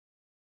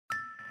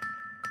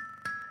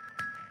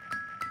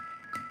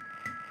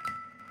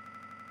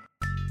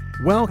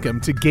Welcome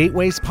to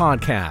Gateway's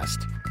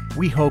podcast.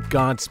 We hope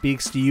God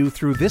speaks to you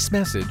through this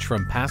message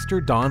from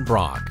Pastor Don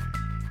Brock.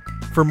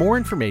 For more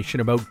information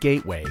about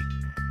Gateway,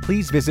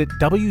 please visit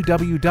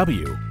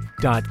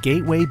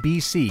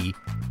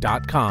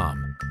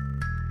www.gatewaybc.com.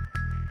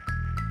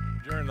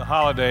 During the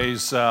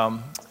holidays,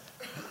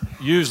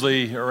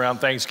 usually around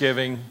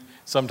Thanksgiving,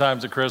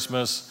 sometimes at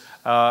Christmas,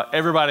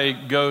 everybody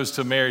goes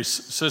to Mary's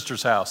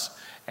sister's house.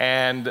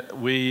 And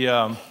we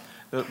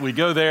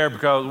go there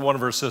because one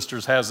of her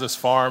sisters has this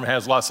farm,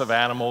 has lots of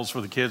animals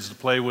for the kids to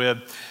play with.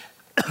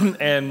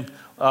 And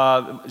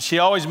she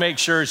always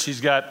makes sure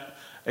she's got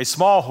a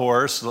small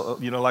horse,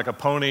 like a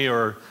pony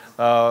or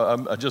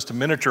just a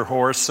miniature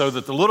horse, so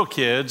that the little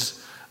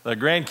kids, the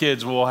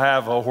grandkids, will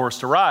have a horse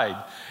to ride.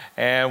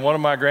 And one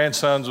of my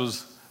grandsons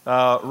was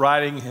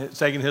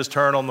taking his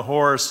turn on the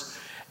horse.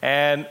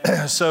 And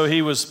so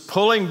he was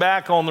pulling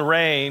back on the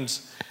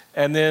reins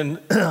and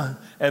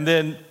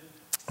then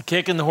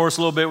kicking the horse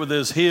a little bit with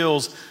his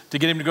heels to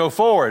get him to go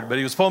forward. But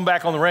he was pulling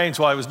back on the reins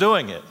while he was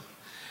doing it.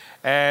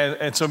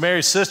 And so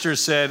Mary's sister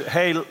said,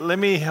 "Hey, let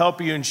me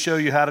help you and show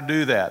you how to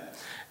do that."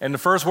 And the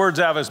first words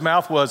out of his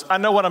mouth was, "I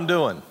know what I'm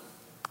doing."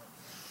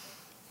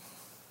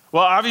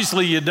 Well,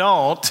 obviously you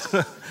don't,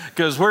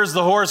 because where's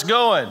the horse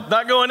going?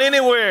 Not going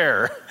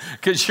anywhere,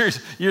 because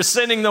you're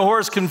sending the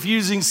horse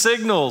confusing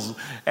signals.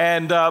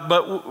 And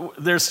but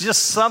there's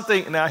just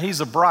something. Now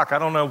he's a Brock. I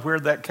don't know where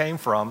that came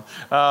from,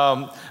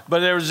 but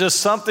there was just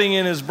something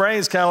in his brain.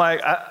 It's kind of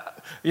like,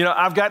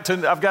 I've got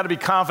to be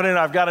confident.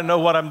 I've got to know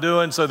what I'm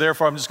doing. So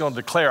therefore, I'm just going to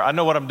declare I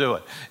know what I'm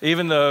doing,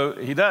 even though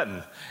he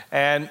doesn't.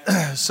 And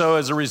so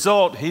as a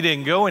result, he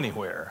didn't go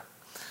anywhere.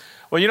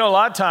 Well, a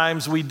lot of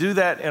times we do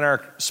that in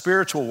our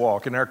spiritual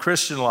walk, in our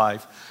Christian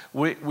life.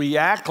 We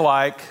act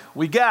like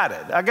we got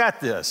it. I got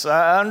this.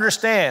 I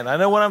understand. I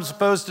know what I'm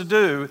supposed to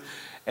do.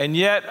 And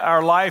yet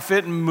our life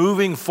isn't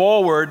moving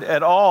forward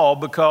at all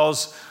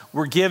because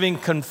we're giving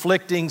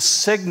conflicting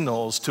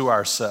signals to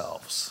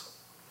ourselves.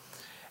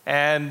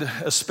 And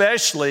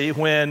especially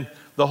when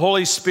the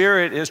Holy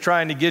Spirit is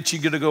trying to get you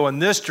to go in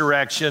this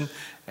direction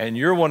and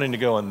you're wanting to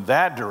go in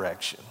that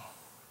direction.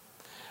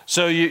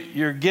 So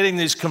you're getting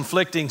these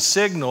conflicting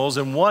signals,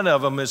 and one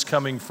of them is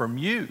coming from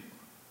you.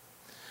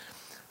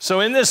 So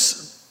in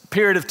this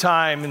period of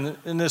time,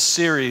 in this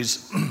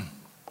series,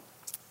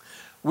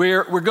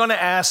 we're going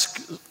to ask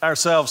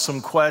ourselves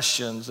some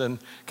questions and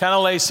kind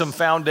of lay some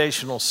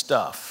foundational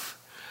stuff.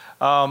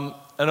 An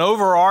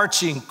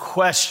overarching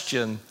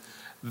question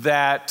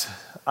that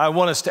I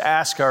want us to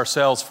ask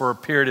ourselves for a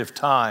period of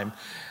time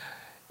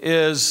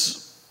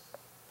is,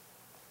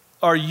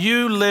 are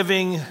you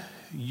living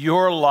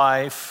your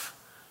life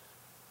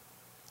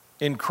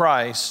in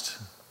Christ,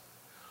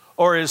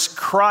 or is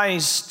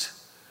Christ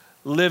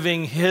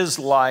living his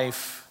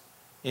life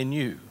in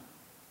you?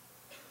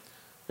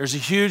 There's a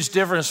huge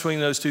difference between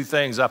those two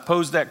things. I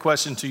posed that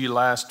question to you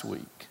last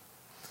week,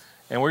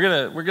 and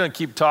we're gonna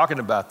keep talking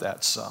about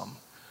that some,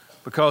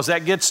 because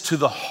that gets to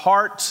the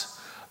heart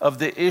of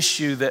the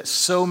issue that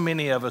so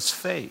many of us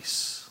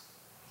face.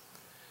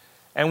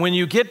 And when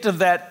you get to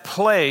that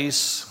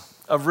place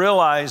of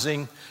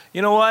realizing,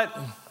 you know what?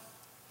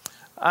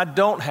 I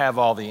don't have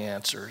all the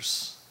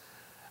answers.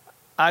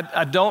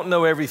 I don't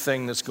know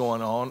everything that's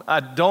going on.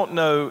 I don't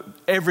know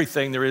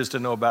everything there is to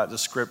know about the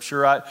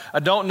Scripture. I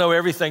don't know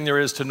everything there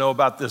is to know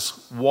about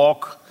this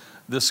walk,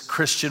 this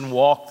Christian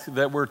walk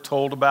that we're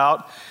told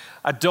about.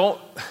 I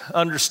don't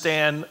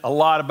understand a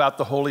lot about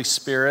the Holy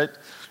Spirit,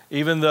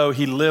 even though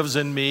he lives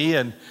in me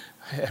and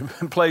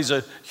plays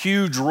a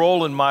huge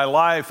role in my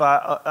life.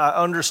 I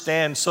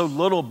understand so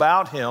little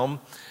about him.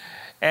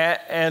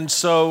 And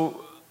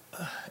so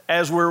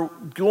as we're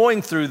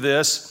going through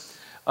this,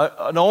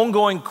 an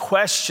ongoing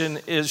question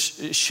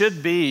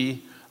should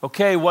be,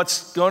 okay,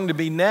 what's going to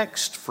be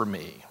next for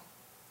me?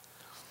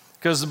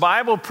 Because the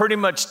Bible pretty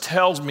much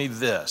tells me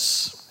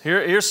this.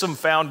 Here's some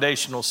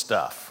foundational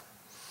stuff.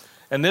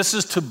 And this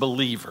is to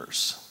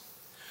believers.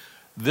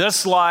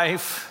 This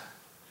life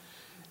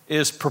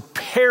is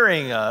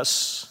preparing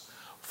us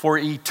for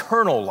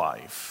eternal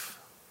life.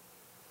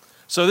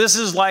 So this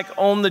is like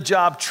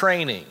on-the-job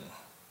training.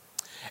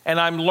 And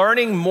I'm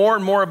learning more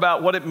and more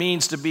about what it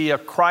means to be a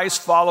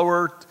Christ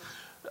follower,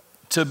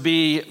 to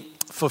be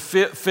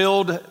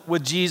fulfilled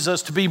with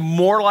Jesus, to be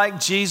more like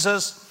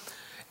Jesus.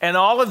 And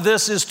all of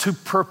this is to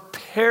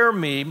prepare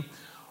me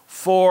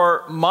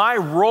for my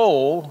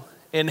role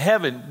in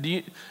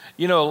heaven.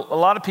 A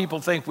lot of people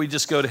think we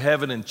just go to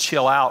heaven and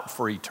chill out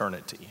for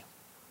eternity.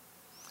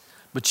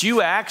 But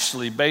you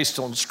actually, based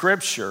on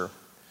Scripture,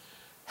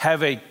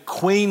 have a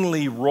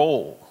queenly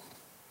role.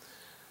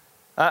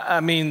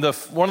 One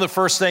of the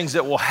first things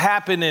that will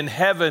happen in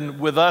heaven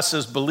with us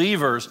as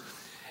believers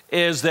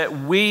is that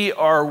we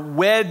are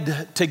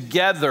wed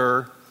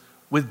together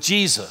with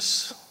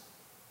Jesus.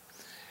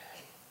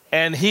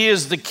 And he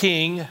is the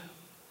king,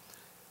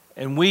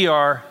 and we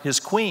are his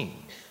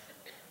queen.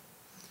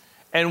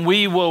 And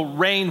we will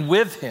reign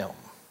with him.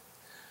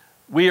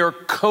 We are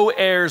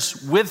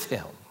co-heirs with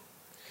him.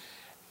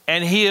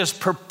 And he is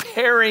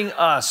preparing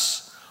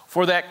us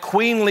for that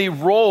queenly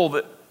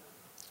role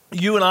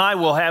you and I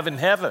will have in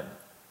heaven.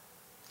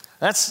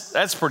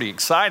 That's pretty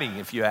exciting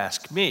if you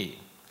ask me,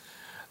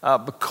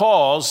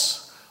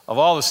 because of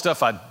all the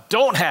stuff I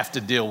don't have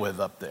to deal with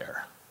up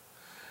there.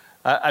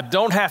 I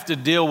don't have to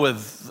deal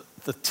with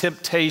the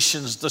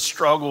temptations, the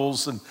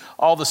struggles, and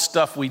all the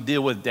stuff we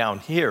deal with down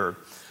here.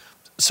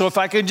 So if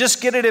I could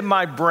just get it in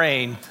my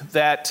brain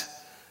that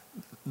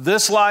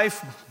this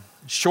life,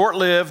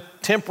 short-lived,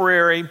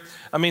 temporary,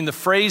 I mean, the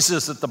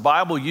phrases that the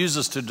Bible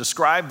uses to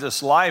describe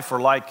this life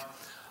are like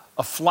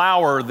a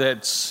flower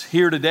that's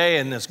here today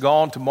and is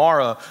gone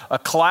tomorrow, a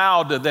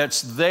cloud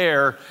that's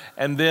there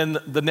and then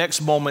the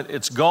next moment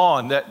it's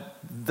gone.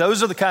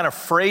 Those are the kind of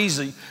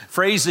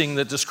phrasing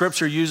that the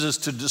Scripture uses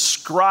to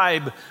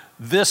describe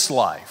this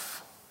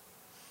life.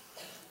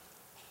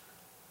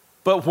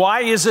 But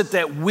why is it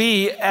that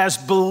we as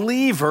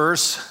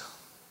believers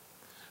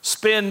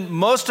spend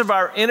most of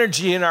our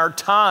energy and our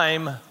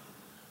time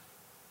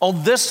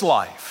on this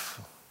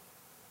life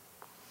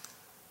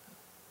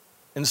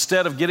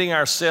instead of getting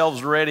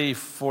ourselves ready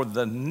for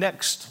the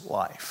next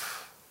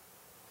life?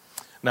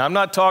 Now, I'm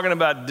not talking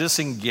about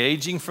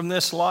disengaging from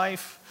this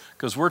life,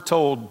 because we're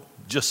told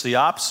just the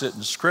opposite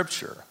in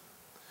Scripture.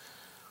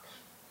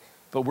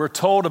 But we're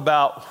told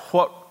about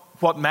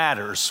what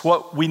matters,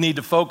 what we need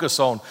to focus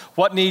on,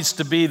 what needs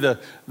to be the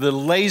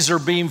laser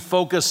beam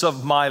focus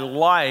of my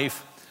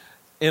life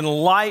in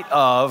light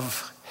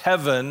of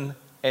heaven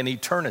and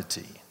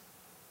eternity.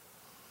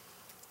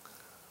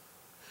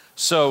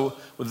 So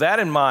with that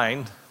in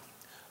mind,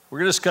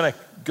 we're just going to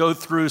go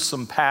through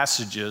some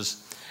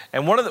passages.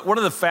 And one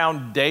of the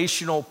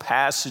foundational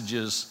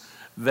passages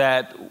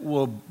that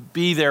will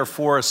be there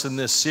for us in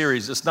this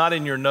series, it's not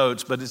in your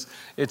notes, but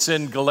it's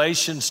in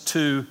Galatians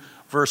 2,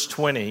 verse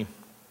 20,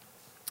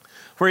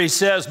 where he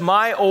says,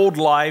 "My old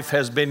life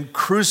has been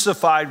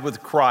crucified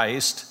with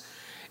Christ.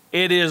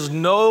 It is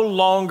no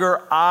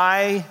longer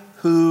I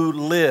who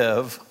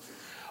live,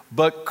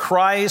 but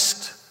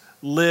Christ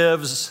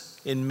lives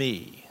in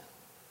me."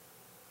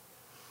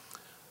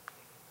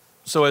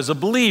 So as a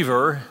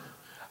believer,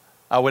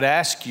 I would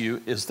ask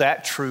you, is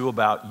that true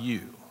about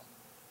you?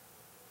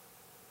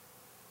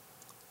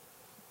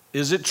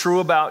 Is it true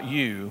about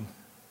you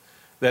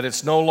that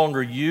it's no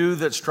longer you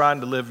that's trying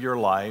to live your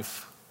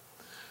life,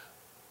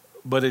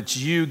 but it's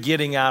you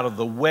getting out of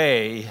the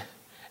way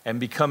and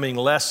becoming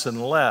less and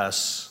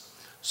less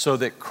so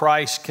that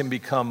Christ can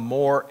become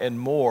more and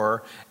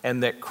more,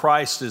 and that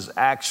Christ is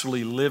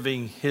actually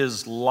living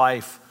his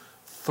life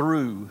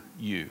through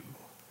you?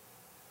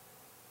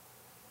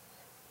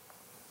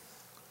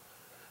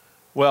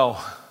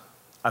 Well,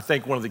 I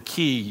think one of the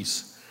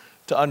keys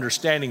to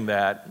understanding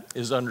that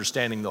is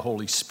understanding the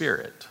Holy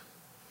Spirit.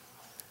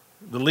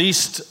 The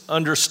least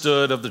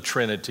understood of the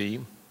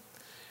Trinity.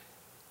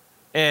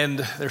 And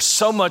there's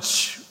so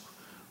much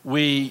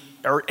we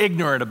are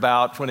ignorant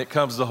about when it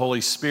comes to the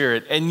Holy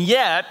Spirit. And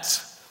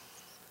yet,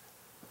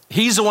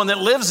 he's the one that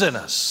lives in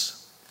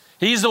us.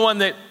 He's the one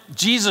that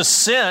Jesus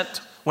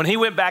sent when he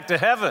went back to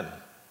heaven.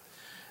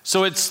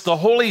 So it's the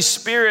Holy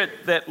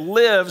Spirit that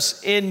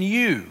lives in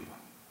you.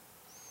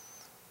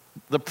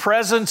 The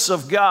presence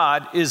of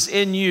God is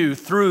in you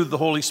through the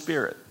Holy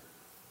Spirit.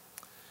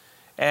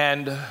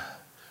 And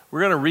we're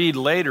going to read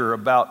later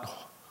about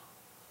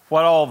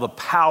what all the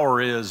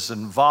power is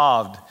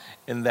involved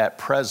in that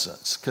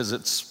presence, because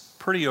it's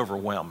pretty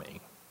overwhelming.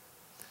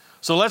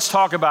 So let's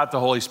talk about the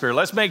Holy Spirit.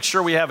 Let's make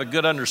sure we have a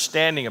good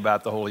understanding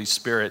about the Holy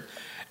Spirit.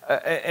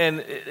 And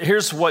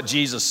here's what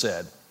Jesus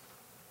said.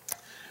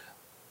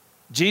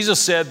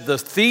 Jesus said, "The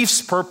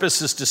thief's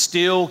purpose is to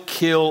steal,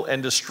 kill,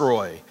 and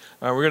destroy."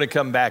 All right, we're going to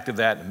come back to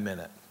that in a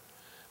minute.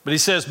 But he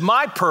says,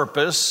 "My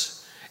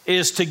purpose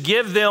is to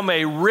give them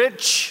a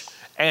rich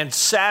and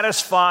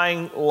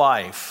satisfying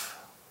life."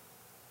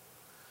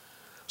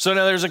 So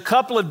now there's a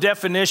couple of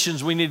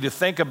definitions we need to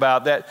think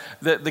about. That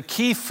the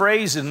key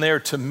phrase in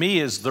there to me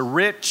is the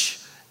rich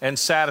and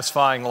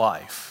satisfying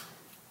life.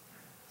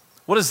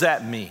 What does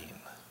that mean?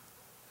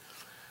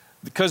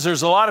 Because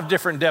there's a lot of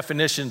different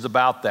definitions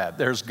about that.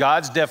 There's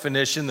God's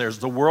definition, there's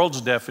the world's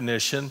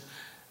definition,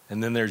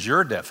 and then there's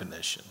your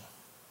definition.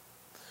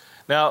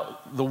 Now,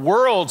 the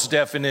world's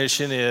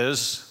definition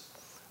is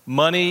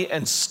money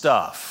and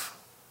stuff,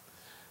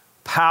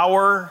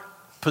 power,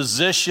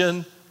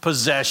 position,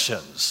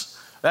 possessions.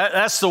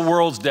 That's the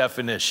world's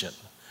definition.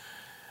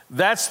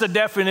 That's the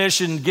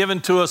definition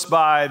given to us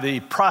by the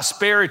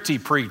prosperity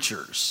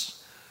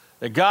preachers,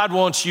 that God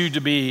wants you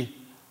to be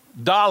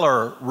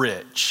dollar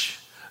rich.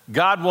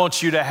 God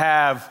wants you to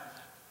have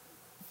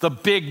the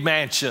big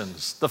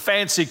mansions, the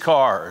fancy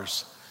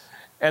cars,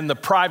 and the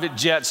private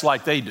jets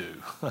like they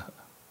do.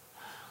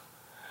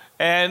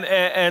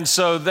 And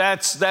so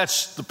that's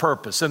the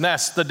purpose, and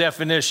that's the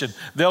definition.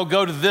 They'll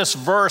go to this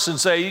verse and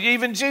say,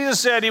 even Jesus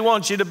said he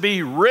wants you to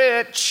be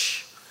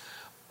rich,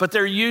 but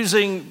they're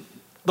using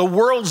the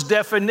world's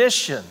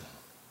definition.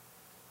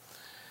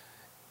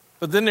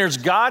 But then there's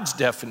God's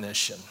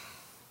definition.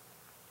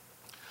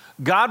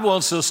 God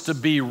wants us to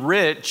be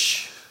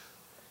rich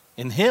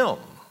in him.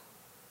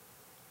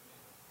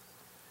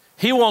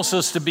 He wants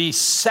us to be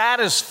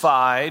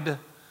satisfied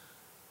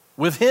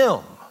with him.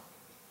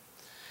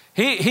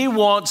 He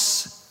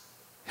wants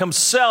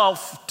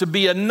himself to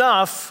be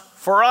enough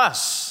for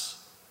us.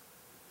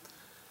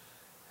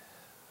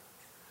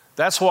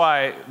 That's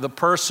why the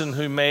person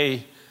who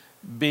may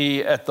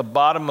be at the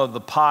bottom of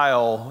the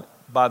pile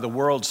by the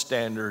world's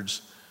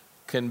standards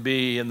can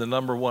be in the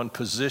number one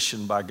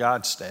position by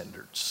God's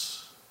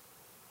standards.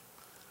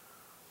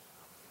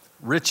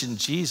 Rich in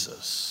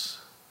Jesus,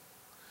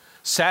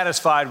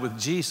 satisfied with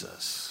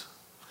Jesus.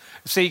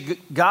 See,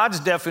 God's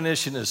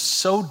definition is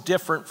so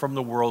different from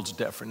the world's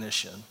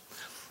definition.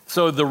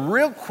 So the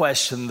real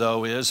question,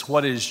 though, is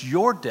what is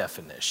your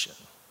definition?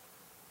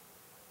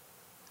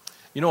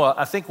 You know,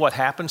 I think what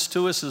happens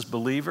to us as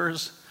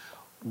believers,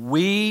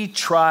 we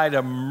try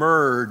to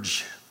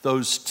merge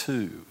those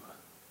two.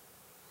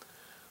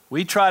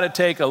 We try to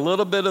take a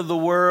little bit of the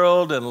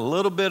world and a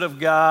little bit of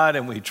God,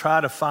 and we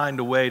try to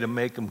find a way to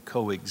make them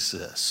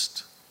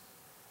coexist.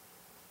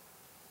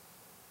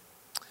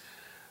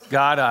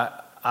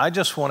 God, I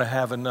just want to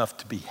have enough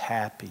to be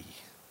happy.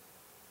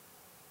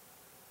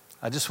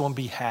 I just want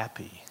to be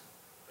happy.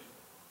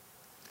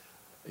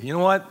 You know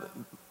what?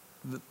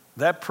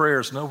 That prayer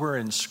is nowhere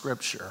in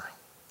Scripture.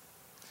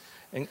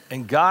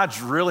 And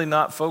God's really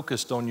not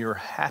focused on your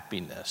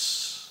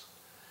happiness.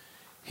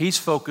 He's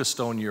focused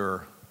on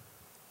your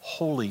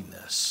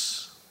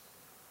holiness.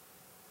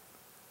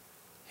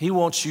 He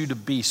wants you to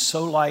be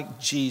so like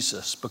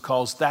Jesus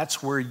because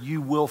that's where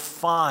you will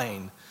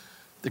find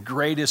the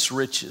greatest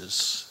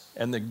riches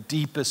and the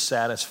deepest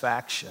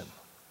satisfaction.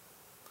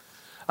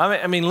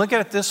 I mean, look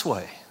at it this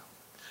way.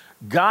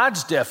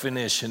 God's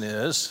definition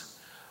is,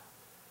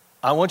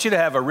 I want you to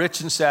have a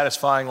rich and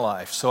satisfying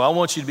life. So I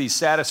want you to be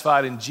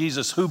satisfied in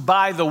Jesus, who,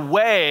 by the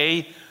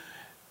way,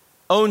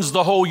 owns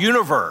the whole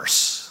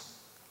universe.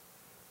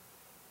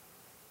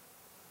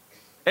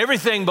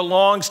 Everything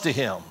belongs to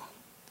him,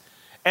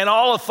 and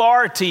all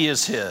authority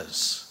is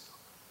his.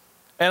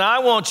 And I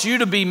want you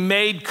to be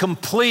made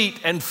complete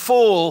and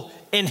full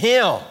in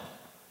him.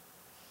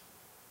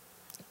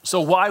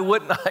 So why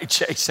wouldn't I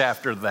chase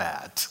after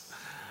that?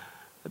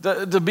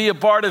 To be a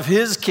part of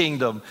his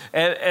kingdom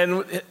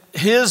and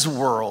his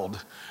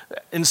world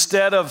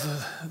instead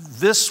of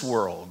this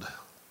world.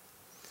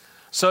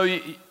 So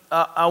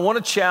I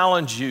want to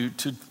challenge you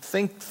to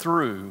think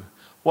through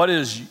what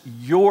is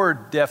your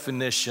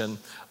definition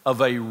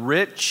of a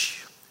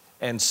rich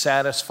and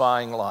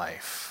satisfying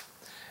life.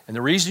 And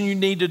the reason you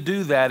need to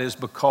do that is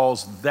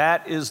because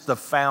that is the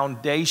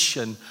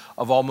foundation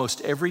of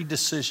almost every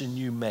decision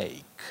you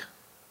make.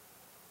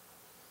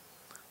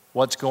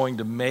 What's going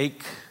to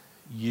make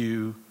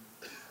you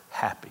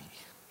happy?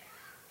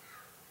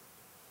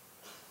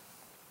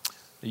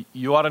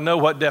 You ought to know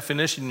what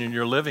definition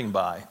you're living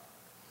by.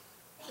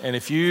 And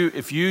if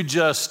you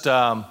just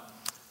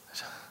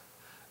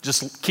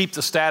keep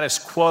the status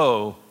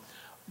quo,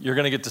 you're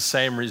going to get the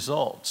same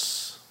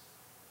results.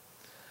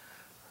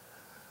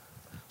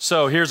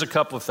 So here's a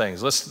couple of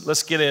things.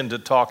 Let's get into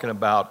talking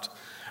about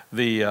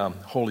the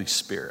Holy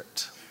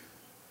Spirit.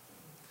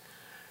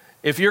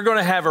 If you're going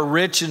to have a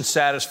rich and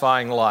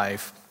satisfying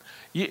life,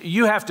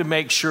 you have to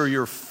make sure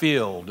you're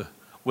filled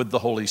with the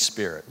Holy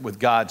Spirit, with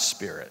God's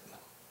Spirit.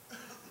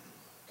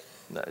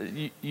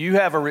 You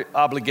have an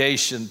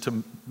obligation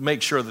to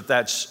make sure that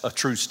that's a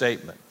true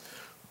statement.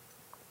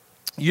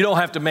 You don't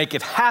have to make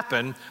it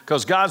happen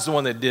because God's the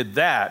one that did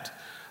that.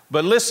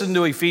 But listen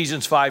to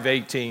Ephesians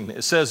 5:18.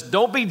 It says,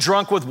 don't be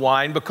drunk with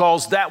wine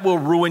because that will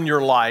ruin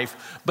your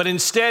life, but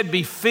instead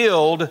be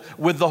filled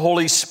with the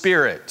Holy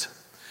Spirit.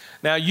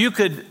 Now, you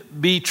could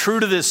be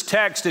true to this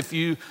text if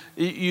you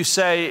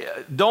say,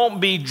 don't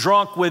be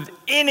drunk with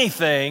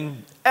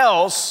anything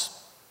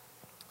else,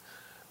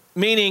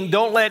 meaning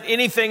don't let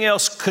anything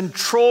else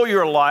control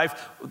your life.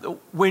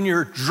 When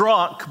you're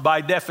drunk,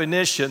 by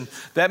definition,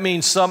 that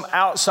means some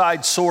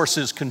outside source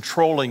is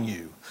controlling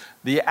you.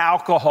 The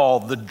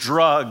alcohol, the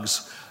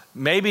drugs,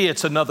 maybe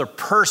it's another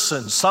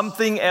person,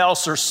 something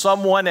else or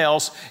someone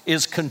else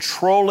is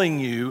controlling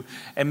you,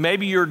 and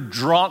maybe you're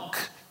drunk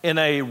in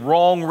a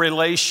wrong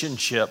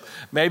relationship.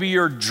 Maybe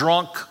you're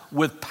drunk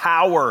with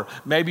power.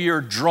 Maybe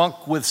you're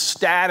drunk with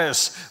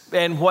status.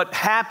 And what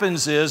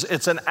happens is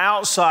it's an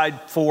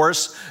outside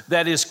force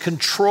that is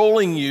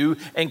controlling you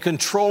and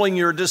controlling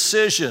your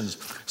decisions.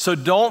 So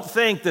don't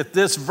think that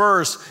this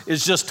verse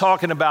is just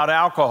talking about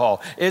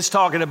alcohol. It's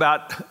talking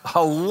about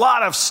a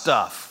lot of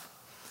stuff.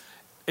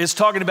 It's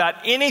talking about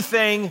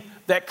anything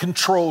that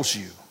controls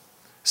you. It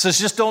says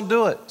just don't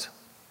do it.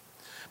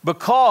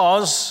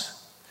 Because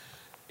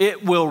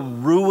it will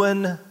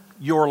ruin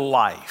your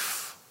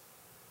life.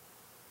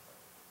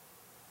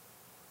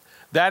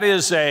 That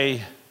is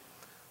a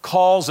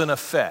cause and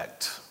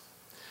effect.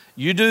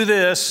 You do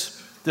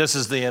this, this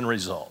is the end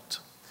result.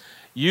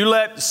 You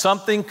let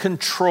something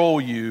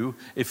control you.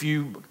 If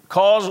you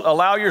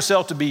allow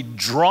yourself to be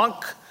drunk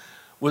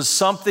with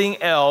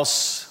something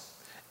else,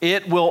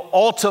 it will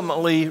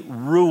ultimately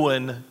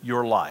ruin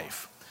your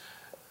life.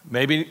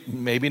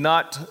 Maybe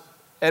not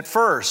at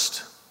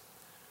first.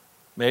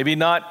 Maybe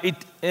not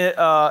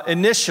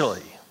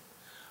initially,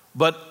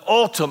 but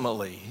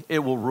ultimately it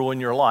will ruin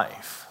your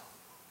life.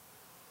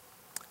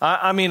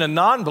 I mean, a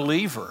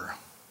non-believer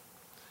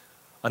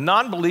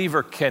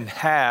can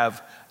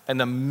have an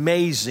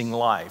amazing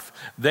life.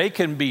 They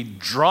can be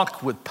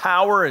drunk with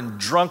power and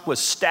drunk with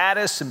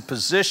status and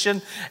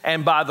position,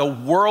 and by the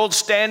world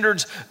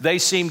standards, they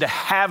seem to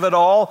have it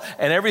all,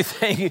 and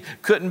everything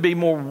couldn't be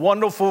more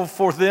wonderful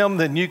for them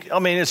than you. I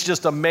mean, it's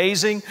just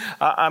amazing.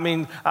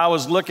 I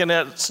was looking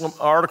at some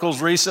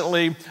articles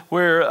recently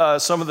where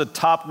some of the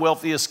top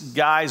wealthiest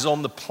guys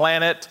on the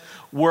planet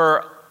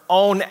were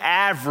on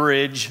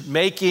average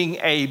making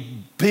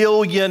 $1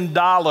 billion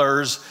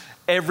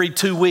every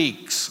 2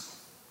 weeks.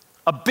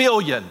 $1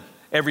 billion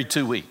every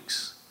 2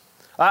 weeks.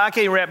 I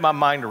can't wrap my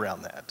mind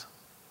around that.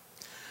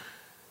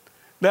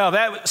 Now,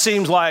 that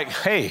seems like,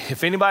 hey,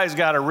 if anybody's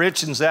got a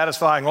rich and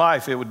satisfying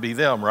life, it would be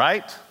them,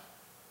 right?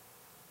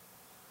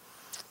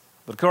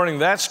 But according to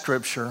that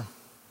scripture,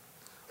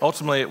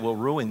 ultimately it will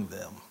ruin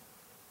them.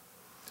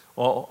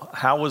 Well,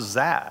 how was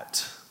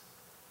that?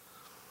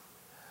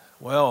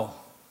 Well,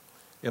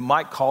 it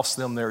might cost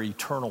them their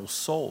eternal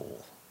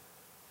soul.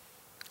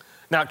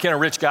 Now, can a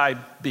rich guy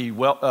be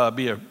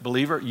a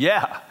believer?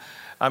 Yeah.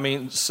 I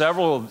mean,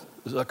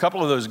 a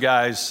couple of those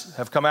guys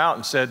have come out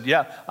and said,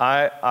 yeah,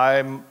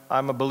 I'm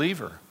a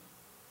believer.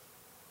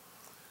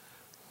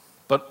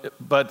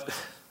 But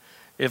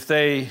if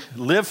they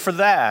live for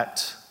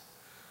that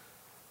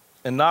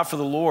and not for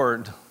the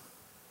Lord,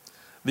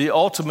 the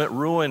ultimate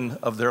ruin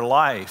of their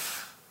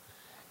life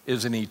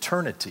is an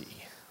eternity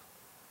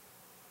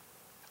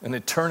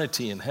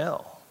in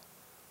hell.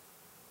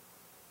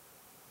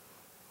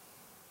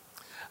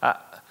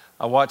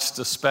 I watched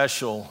a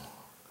special.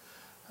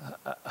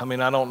 I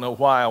don't know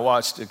why I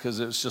watched it, because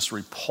it was just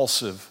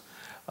repulsive,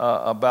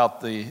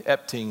 about the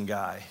Epstein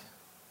guy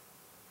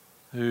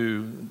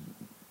who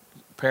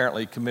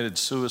apparently committed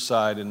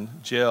suicide in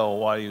jail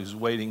while he was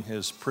waiting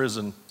his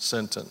prison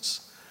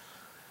sentence.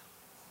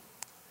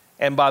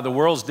 And by the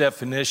world's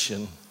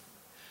definition,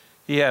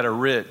 he had a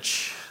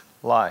rich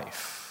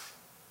life,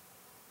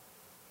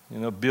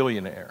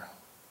 billionaire.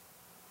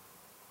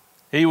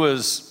 He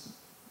was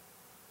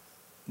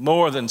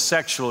more than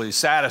sexually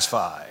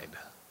satisfied.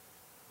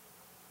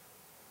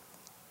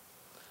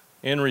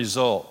 End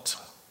result,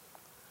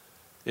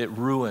 it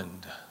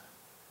ruined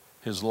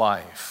his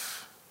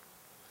life.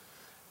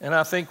 And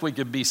I think we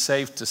could be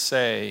safe to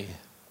say,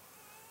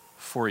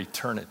 for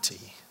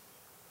eternity.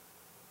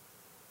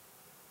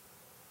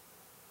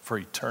 For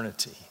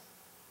eternity.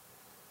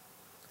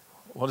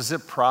 What does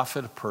it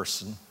profit a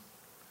person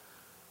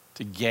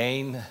to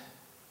gain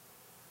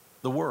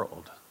the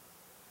world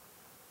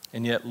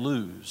and yet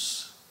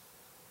lose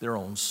their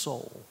own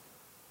soul?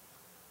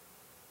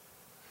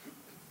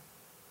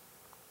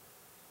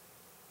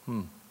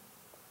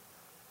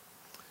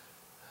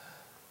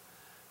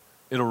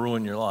 It'll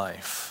ruin your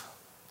life.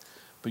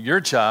 But your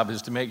job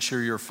is to make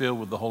sure you're filled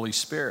with the Holy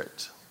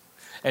Spirit.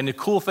 And the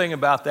cool thing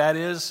about that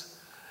is,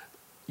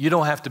 you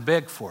don't have to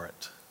beg for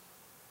it.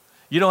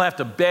 You don't have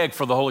to beg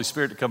for the Holy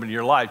Spirit to come into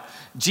your life.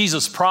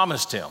 Jesus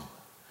promised him.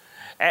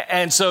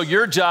 And so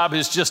your job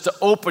is just to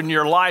open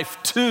your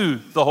life to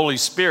the Holy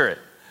Spirit.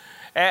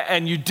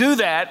 And you do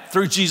that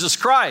through Jesus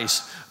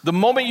Christ. The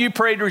moment you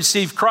prayed to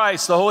receive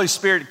Christ, the Holy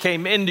Spirit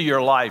came into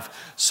your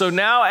life. So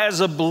now as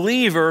a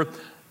believer,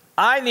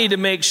 I need to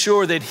make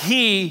sure that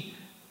He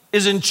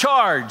is in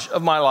charge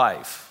of my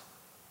life.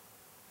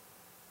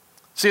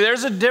 See,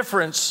 there's a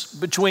difference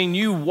between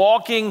you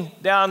walking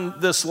down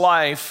this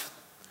life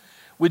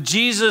with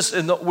Jesus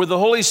and with the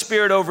Holy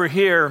Spirit over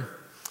here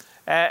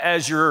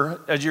as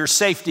your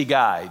safety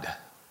guide.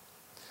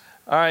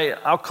 All right,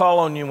 I'll call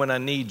on you when I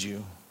need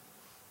you.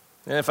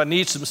 And if I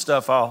need some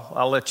stuff,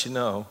 I'll let you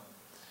know.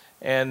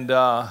 And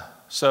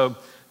so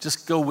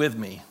just go with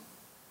me.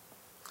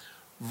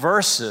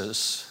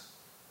 Versus,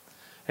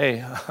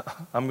 hey,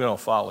 I'm going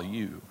to follow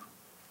you.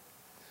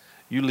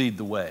 You lead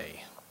the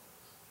way.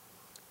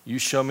 You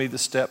show me the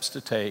steps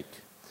to take.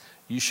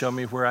 You show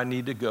me where I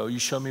need to go. You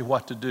show me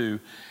what to do.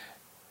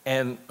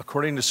 And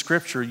according to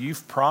Scripture,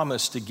 you've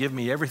promised to give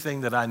me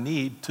everything that I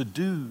need to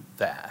do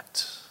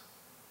that.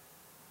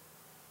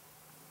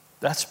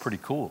 That's pretty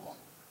cool.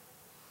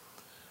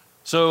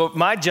 So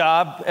my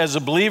job as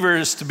a believer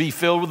is to be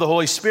filled with the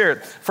Holy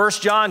Spirit. 1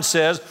 John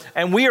says,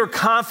 and we are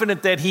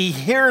confident that He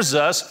hears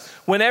us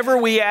whenever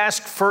we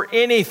ask for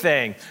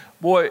anything.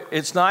 Boy,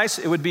 it's nice.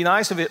 It would be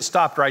nice if it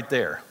stopped right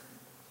there.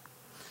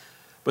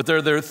 But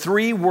there are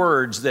three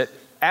words that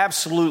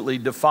absolutely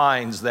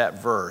defines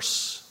that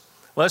verse.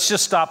 Let's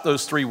just stop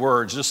those three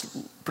words.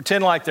 Just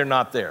pretend like they're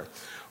not there.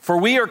 For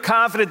we are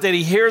confident that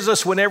He hears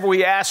us whenever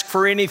we ask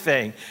for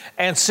anything.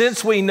 And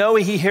since we know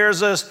He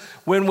hears us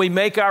when we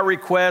make our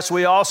requests,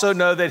 we also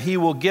know that He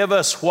will give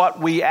us what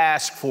we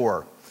ask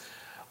for.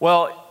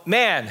 Well,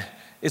 man,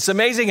 it's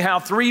amazing how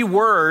three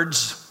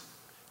words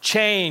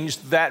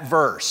changed that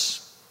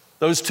verse,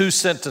 those two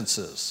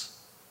sentences.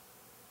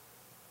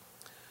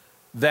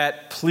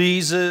 That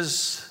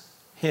pleases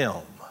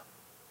Him.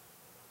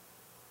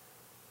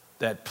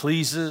 That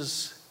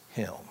pleases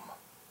Him.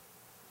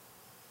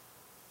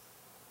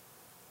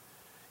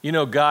 You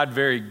know, God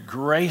very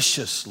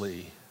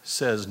graciously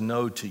says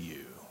no to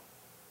you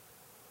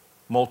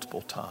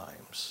multiple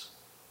times.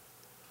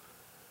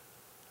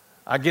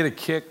 I get a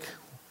kick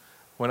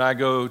when I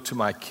go to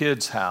my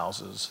kids'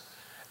 houses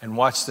and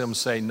watch them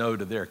say no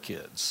to their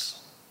kids.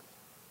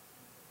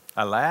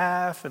 I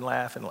laugh and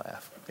laugh and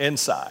laugh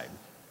inside,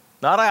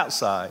 not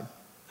outside.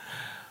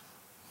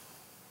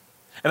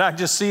 And I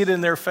just see it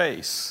in their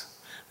face.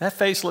 That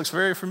face looks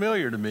very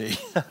familiar to me.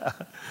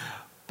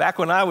 Back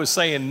when I was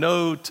saying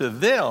no to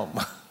them.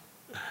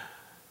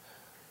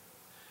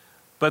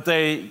 But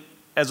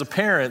as a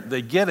parent,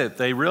 they get it.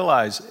 They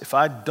realize if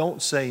I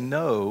don't say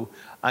no,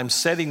 I'm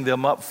setting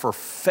them up for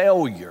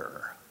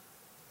failure.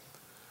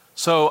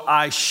 So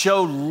I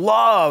show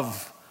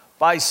love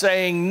by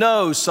saying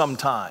no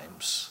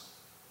sometimes.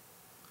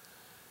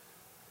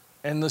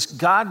 And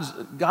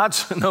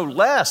God's no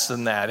less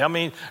than that. I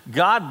mean,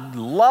 God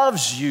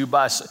loves you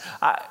by.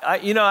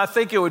 I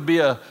think it would be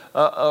a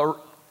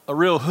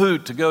real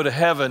hoot to go to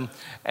heaven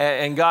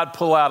and God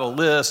pull out a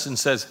list and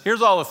says,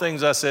 "Here's all the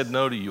things I said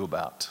no to you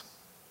about."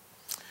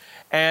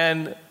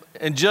 And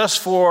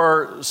just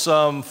for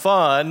some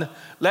fun,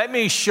 let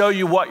me show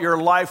you what your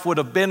life would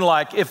have been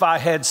like if I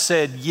had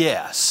said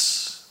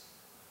yes.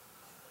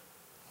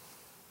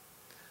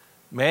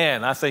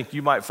 Man, I think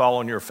you might fall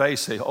on your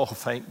face and say, "Oh,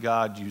 thank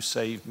God you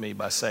saved me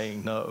by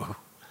saying no.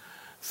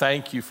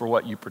 Thank you for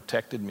what you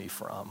protected me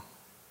from."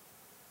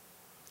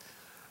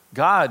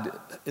 God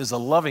is a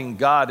loving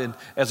God, and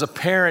as a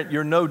parent,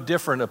 you're no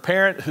different. A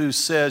parent who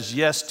says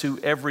yes to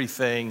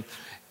everything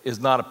is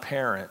not a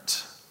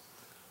parent,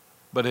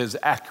 but has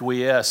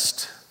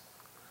acquiesced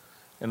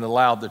and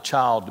allowed the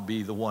child to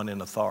be the one in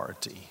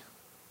authority.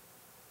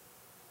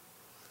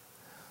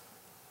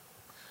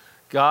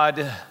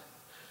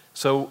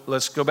 So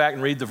let's go back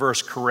and read the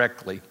verse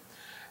correctly.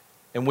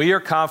 And we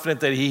are confident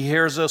that He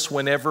hears us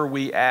whenever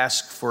we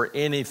ask for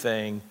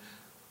anything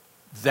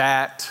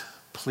that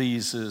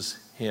pleases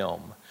Him.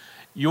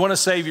 You want to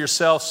save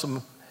yourself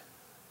some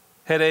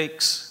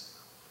headaches?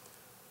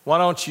 Why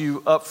don't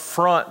you up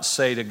front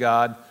say to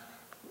God,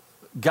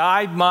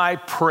 "Guide my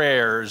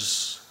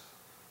prayers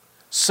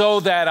so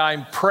that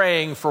I'm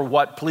praying for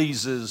what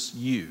pleases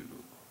you."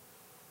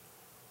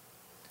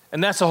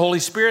 And that's a Holy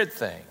Spirit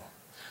thing.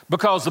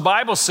 Because the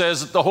Bible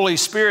says that the Holy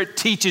Spirit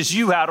teaches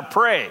you how to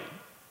pray.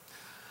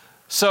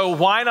 So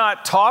why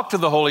not talk to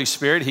the Holy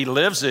Spirit? He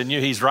lives in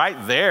you. He's right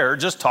there.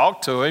 Just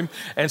talk to Him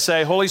and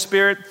say, "Holy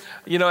Spirit,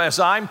 as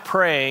I'm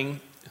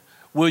praying,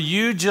 will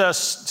you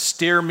just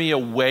steer me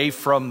away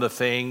from the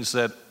things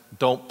that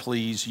don't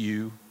please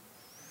you?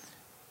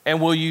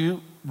 And will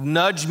you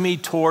nudge me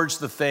towards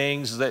the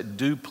things that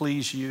do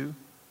please you?"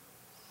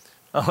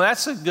 Oh,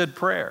 that's a good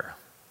prayer.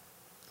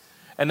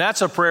 And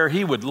that's a prayer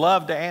He would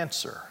love to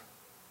answer.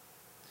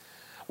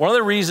 One of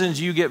the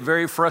reasons you get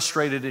very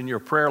frustrated in your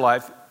prayer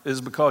life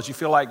is because you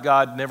feel like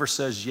God never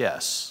says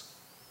yes.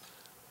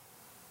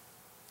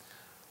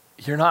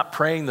 You're not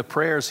praying the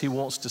prayers He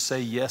wants to say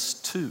yes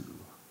to.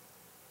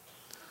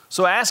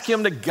 So ask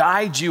Him to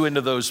guide you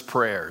into those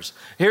prayers.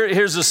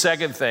 Here's the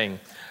second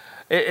thing.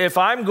 If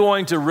I'm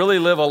going to really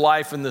live a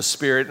life in the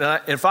Spirit,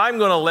 and if I'm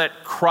going to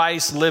let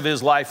Christ live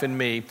His life in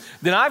me,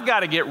 then I've got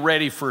to get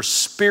ready for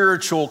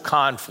spiritual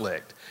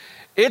conflict.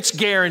 It's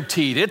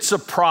guaranteed. It's a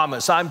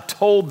promise. I'm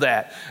told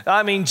that.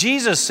 I mean,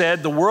 Jesus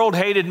said, "The world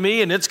hated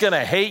me and it's going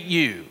to hate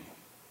you."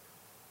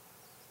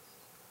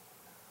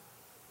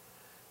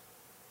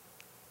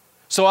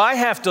 So I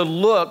have to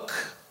look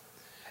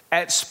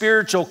at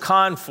spiritual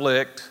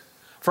conflict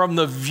from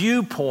the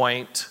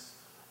viewpoint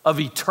of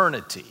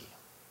eternity,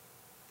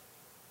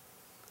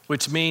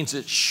 which means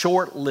it's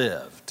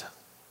short-lived.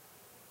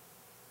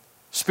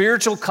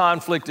 Spiritual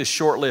conflict is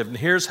short-lived, and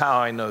here's how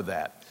I know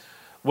that.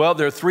 Well,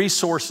 there are three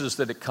sources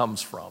that it comes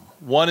from.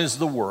 One is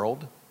the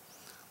world.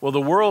 Well,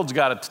 the world's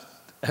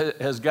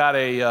has got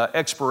a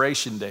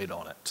expiration date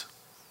on it.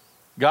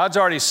 God's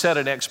already set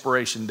an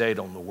expiration date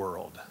on the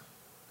world.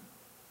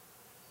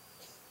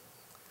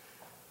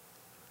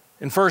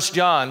 In 1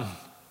 John,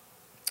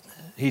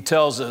 he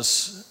tells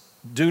us,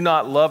 "Do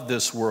not love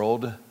this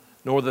world,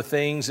 nor the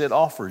things it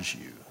offers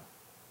you.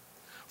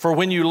 For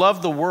when you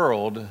love the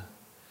world,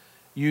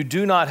 you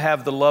do not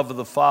have the love of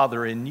the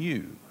Father in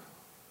you."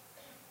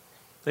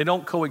 They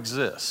don't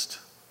coexist.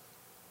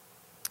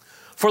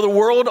 For the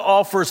world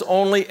offers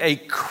only a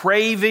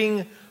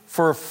craving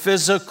for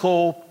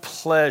physical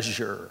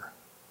pleasure,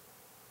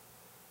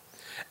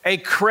 a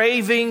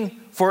craving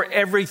for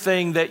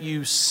everything that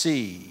you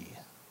see,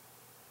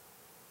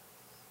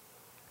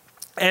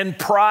 and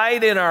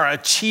pride in our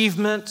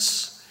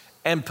achievements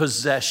and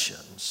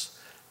possessions.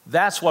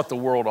 That's what the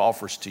world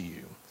offers to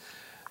you.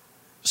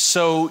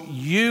 So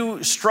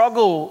you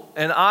struggle,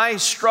 and I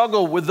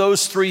struggle with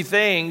those three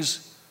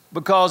things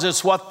because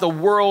it's what the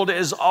world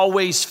is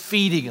always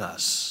feeding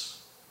us.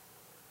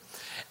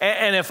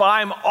 And if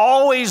I'm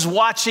always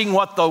watching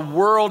what the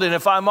world, and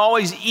if I'm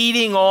always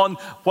eating on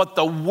what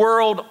the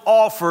world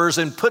offers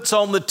and puts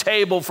on the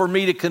table for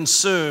me to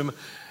consume,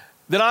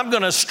 then I'm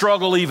going to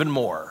struggle even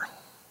more.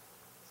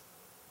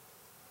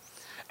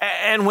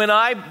 And when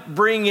I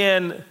bring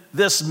in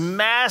this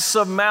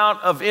massive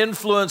amount of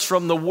influence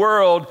from the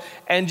world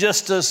and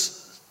just a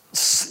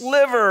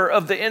sliver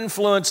of the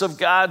influence of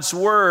God's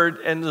Word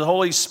and the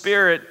Holy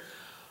Spirit,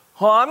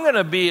 well, I'm going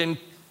to be in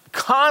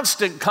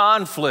constant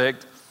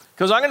conflict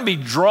because I'm going to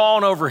be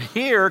drawn over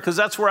here because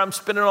that's where I'm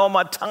spending all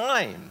my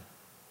time.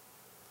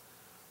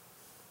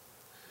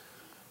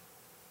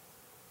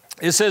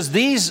 It says,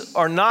 these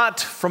are not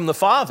from the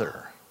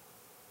Father,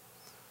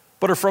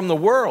 but are from the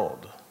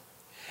world.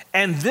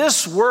 And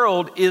this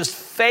world is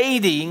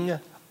fading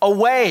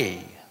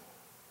away,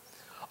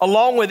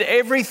 along with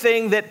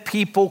everything that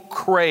people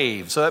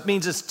crave. So that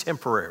means it's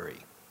temporary.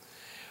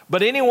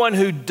 But anyone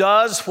who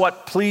does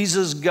what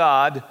pleases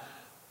God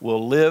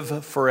will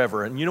live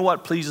forever. And you know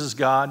what pleases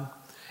God?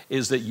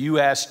 Is that you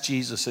ask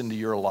Jesus into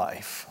your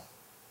life.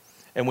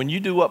 And when you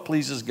do what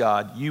pleases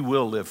God, you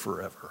will live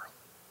forever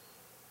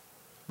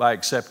by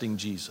accepting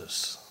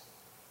Jesus.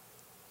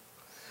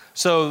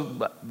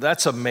 So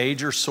that's a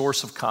major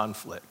source of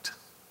conflict.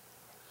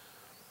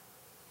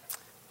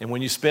 And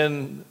when you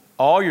spend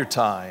all your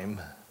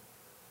time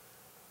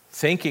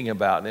thinking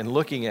about and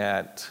looking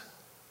at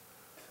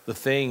the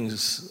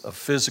things of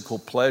physical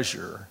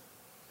pleasure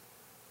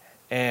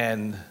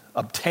and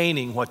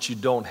obtaining what you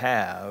don't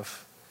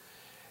have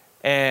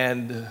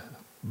and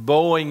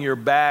bowing your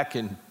back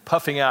and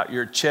puffing out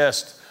your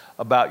chest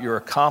about your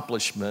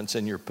accomplishments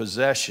and your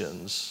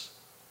possessions,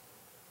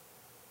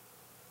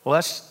 well,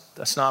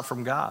 that's not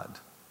from God.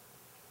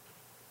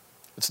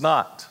 It's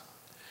not.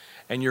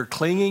 And you're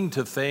clinging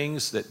to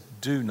things that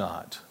do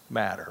not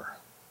matter.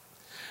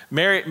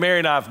 Mary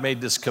and I have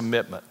made this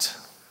commitment,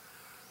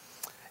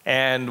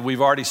 and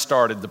we've already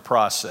started the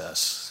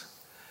process.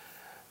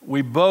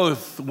 We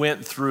both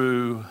went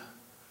through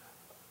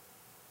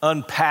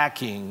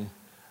unpacking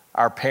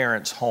our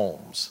parents'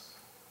 homes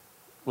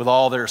with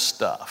all their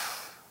stuff.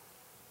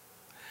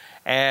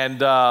 And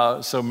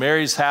so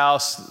Mary's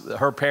house,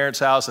 her parents'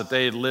 house that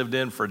they had lived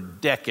in for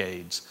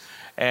decades,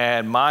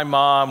 and my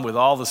mom with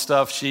all the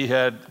stuff she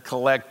had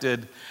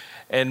collected,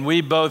 and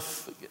we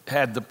both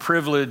had the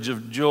privilege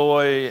of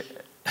joy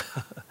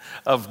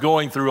of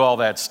going through all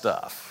that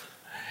stuff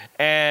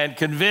and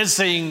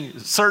convincing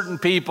certain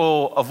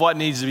people of what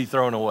needs to be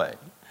thrown away.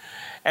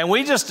 And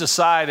we just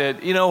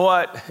decided, you know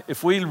what,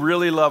 if we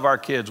really love our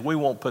kids, we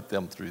won't put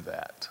them through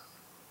that.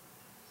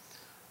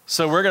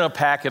 So we're going to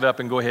pack it up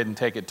and go ahead and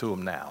take it to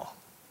them now.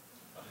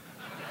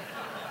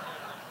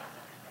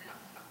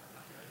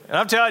 And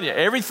I'm telling you,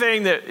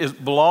 everything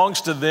that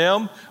belongs to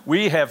them,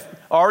 we have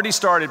already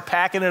started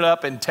packing it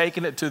up and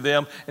taking it to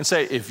them and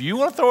say, if you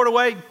want to throw it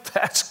away,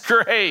 that's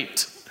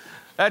great.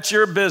 That's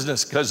your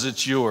business because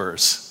it's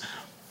yours.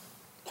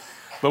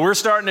 But we're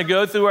starting to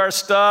go through our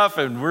stuff,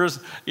 and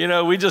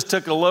we just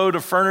took a load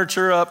of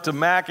furniture up to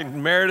Mac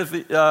and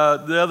Meredith the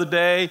other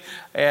day,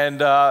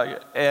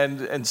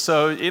 and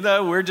so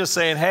we're just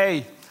saying,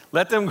 hey,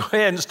 let them go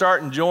ahead and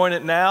start enjoying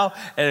it now.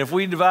 And if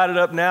we divide it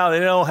up now, they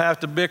don't have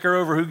to bicker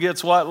over who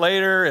gets what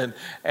later,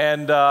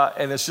 and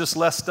it's just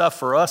less stuff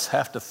for us to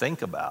have to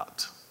think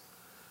about.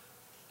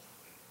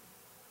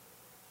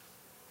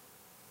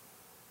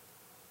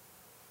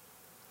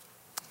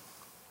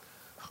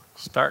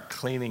 Start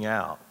cleaning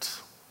out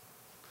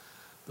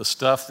the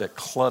stuff that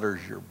clutters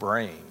your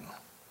brain.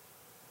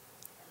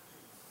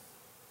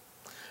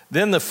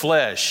 Then the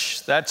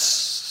flesh, that's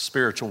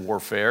spiritual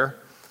warfare.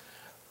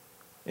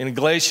 In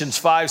Galatians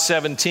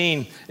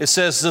 5:17, it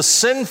says the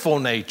sinful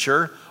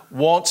nature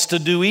wants to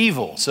do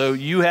evil. So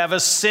you have a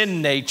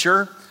sin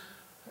nature,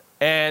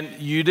 and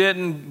you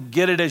didn't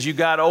get it as you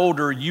got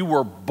older. You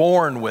were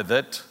born with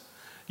it.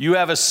 You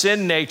have a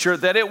sin nature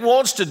that it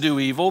wants to do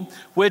evil,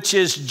 which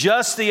is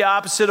just the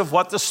opposite of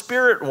what the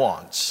Spirit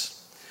wants.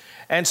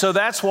 And so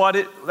that's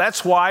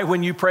why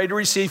when you pray to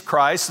receive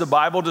Christ, the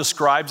Bible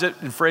describes it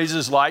in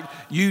phrases like,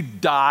 you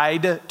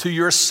died to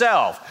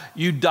yourself.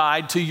 You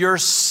died to your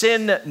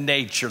sin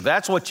nature.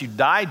 That's what you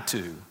died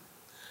to.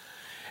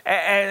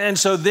 And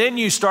so then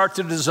you start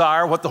to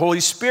desire what the Holy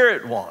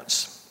Spirit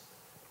wants.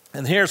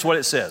 And here's what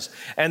it says.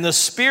 And the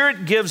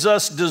Spirit gives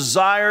us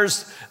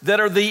desires that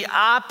are the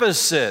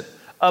opposite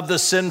of the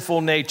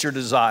sinful nature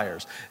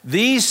desires.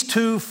 These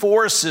two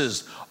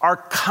forces are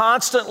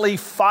constantly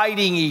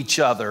fighting each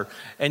other.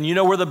 And you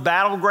know where the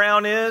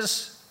battleground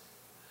is?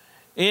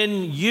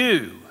 In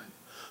you,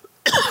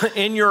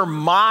 in your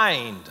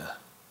mind,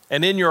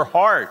 and in your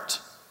heart.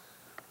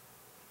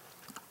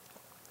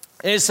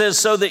 And it says,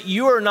 so that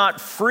you are not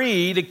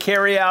free to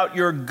carry out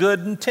your good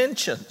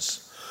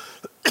intentions.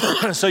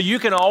 So you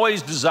can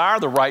always desire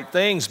the right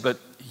things, but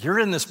you're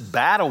in this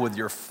battle with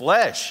your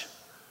flesh.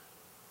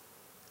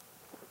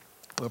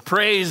 Well,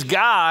 praise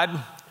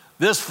God,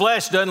 this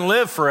flesh doesn't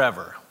live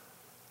forever.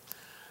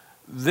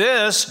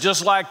 This,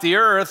 just like the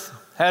earth,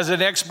 has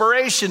an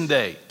expiration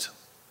date.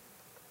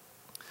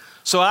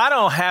 So I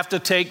don't have to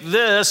take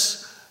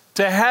this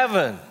to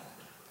heaven.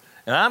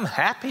 And I'm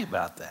happy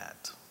about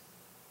that.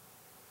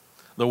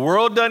 The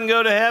world doesn't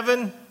go to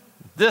heaven.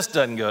 This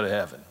doesn't go to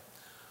heaven.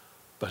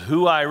 But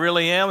who I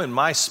really am in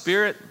my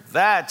spirit,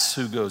 that's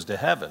who goes to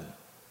heaven.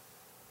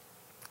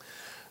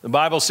 The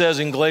Bible says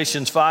in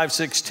Galatians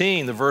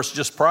 5:16, the verse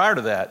just prior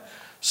to that,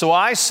 so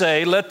I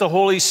say, let the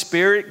Holy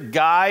Spirit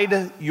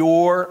guide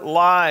your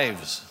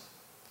lives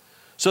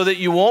so that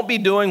you won't be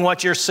doing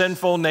what your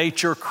sinful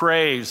nature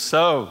craves.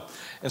 So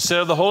instead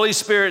of the Holy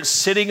Spirit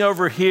sitting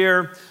over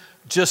here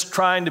just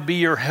trying to be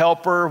your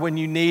helper when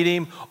you need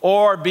him,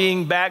 or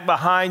being back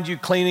behind you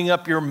cleaning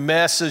up your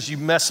mess as you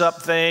mess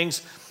up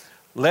things,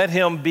 let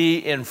him be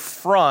in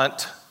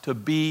front to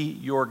be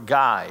your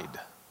guide.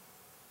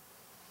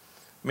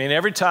 I mean,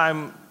 every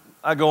time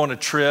I go on a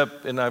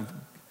trip and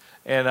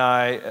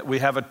we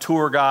have a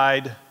tour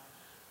guide,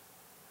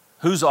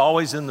 who's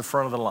always in the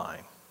front of the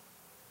line?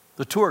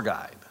 The tour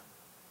guide.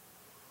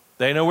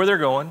 They know where they're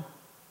going.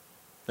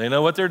 They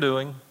know what they're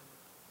doing.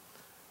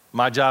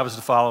 My job is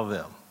to follow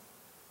them.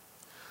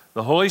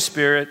 The Holy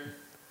Spirit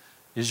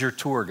is your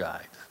tour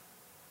guide.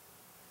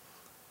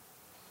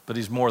 But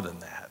he's more than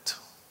that.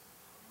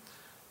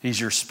 He's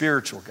your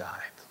spiritual guide.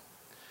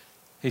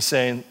 He's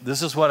saying,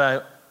 this is what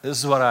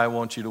I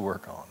want you to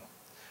work on.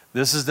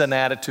 This is an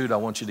attitude I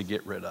want you to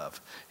get rid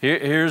of.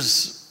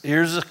 Here's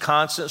a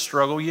constant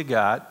struggle you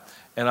got,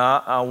 and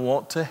I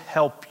want to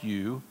help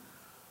you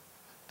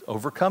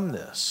overcome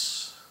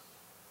this.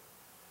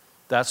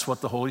 That's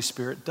what the Holy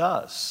Spirit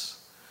does.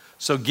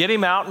 So get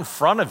him out in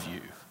front of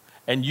you,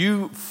 and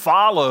you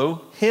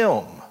follow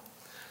him.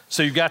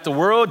 So you've got the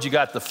world, you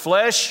got the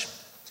flesh,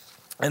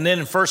 and then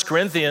in 1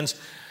 Corinthians,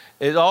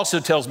 it also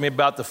tells me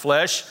about the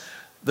flesh.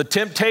 The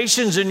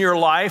temptations in your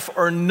life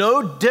are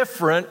no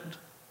different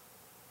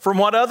from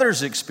what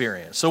others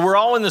experience. So we're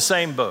all in the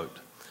same boat.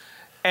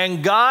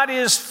 And God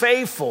is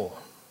faithful.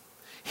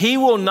 He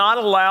will not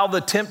allow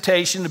the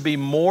temptation to be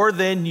more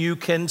than you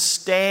can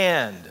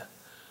stand.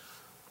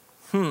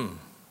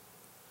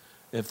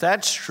 If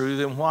that's true,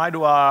 then why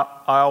do I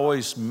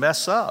always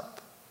mess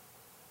up?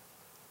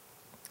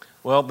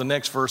 Well, the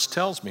next verse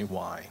tells me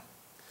why.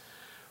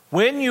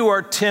 When you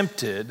are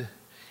tempted,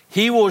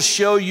 he will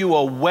show you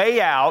a way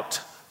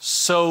out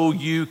so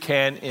you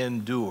can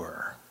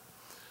endure.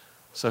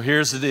 So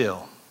here's the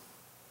deal.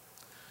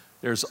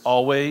 There's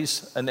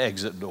always an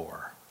exit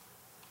door.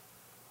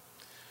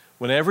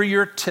 Whenever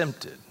you're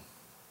tempted,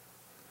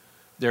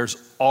 there's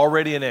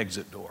already an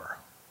exit door.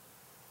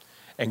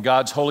 And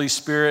God's Holy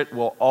Spirit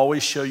will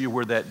always show you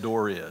where that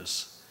door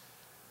is.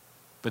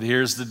 But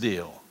here's the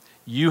deal.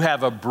 You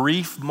have a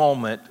brief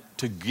moment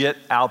to get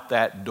out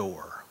that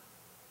door.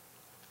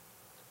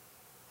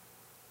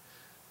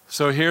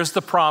 So here's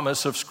the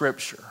promise of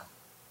Scripture.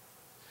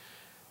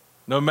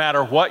 No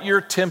matter what you're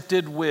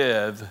tempted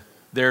with,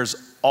 there's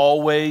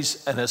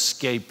always an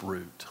escape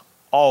route.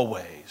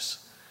 Always.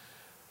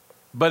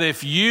 But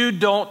if you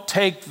don't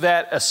take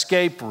that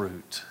escape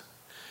route,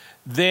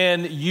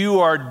 then you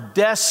are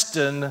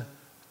destined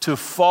to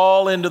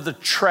fall into the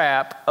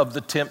trap of the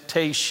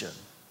temptation.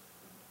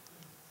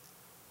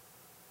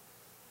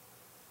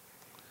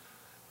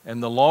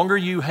 And the longer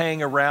you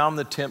hang around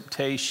the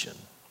temptation,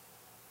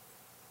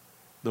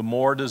 the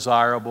more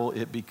desirable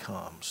it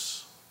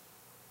becomes.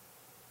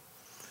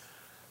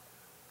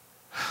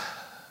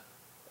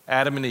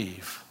 Adam and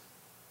Eve,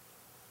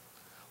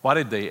 why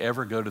did they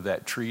ever go to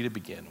that tree to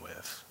begin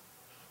with?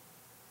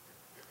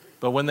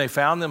 But when they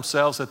found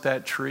themselves at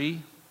that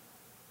tree,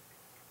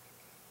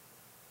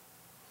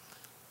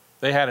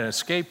 they had an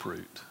escape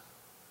route.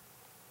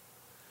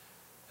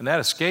 And that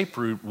escape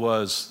route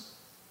was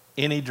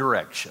any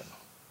direction.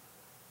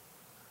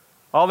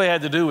 All they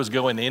had to do was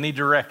go in any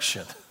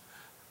direction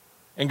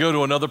and go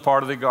to another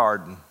part of the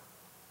garden.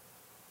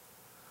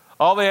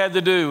 All they had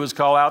to do was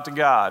call out to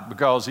God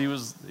because he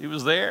was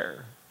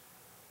there.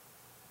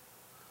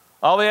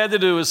 All they had to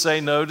do was say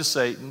no to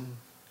Satan.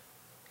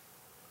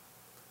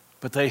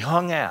 But they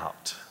hung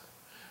out.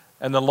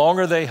 And the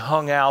longer they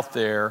hung out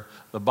there,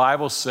 the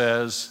Bible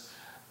says,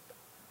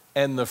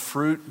 and the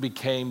fruit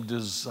became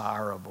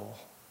desirable.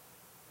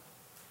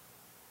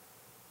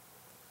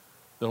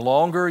 The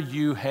longer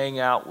you hang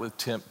out with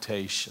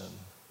temptation,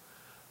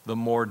 the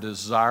more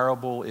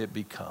desirable it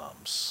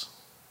becomes.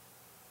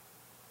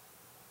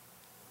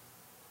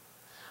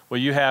 Well,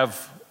 you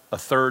have a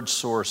third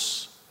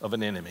source of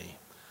an enemy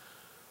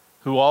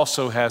who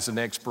also has an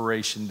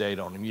expiration date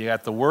on him. You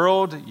got the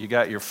world, you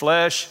got your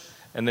flesh,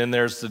 and then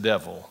there's the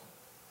devil.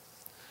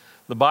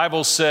 The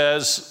Bible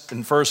says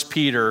in 1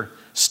 Peter,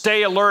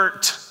 stay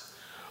alert,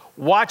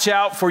 watch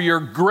out for your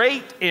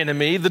great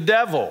enemy, the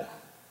devil.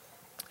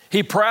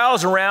 He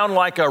prowls around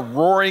like a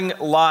roaring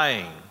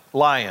lion,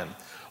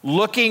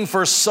 looking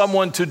for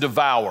someone to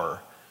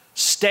devour.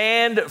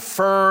 Stand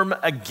firm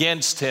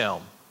against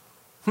him.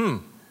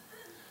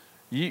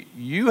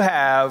 You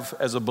have,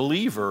 as a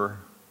believer,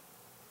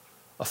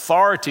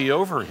 authority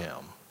over him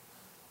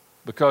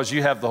because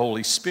you have the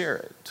Holy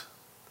Spirit.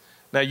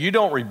 Now, you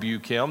don't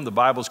rebuke him. The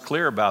Bible's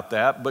clear about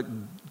that, but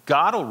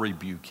God will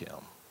rebuke him.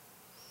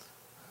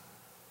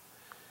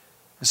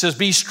 It says,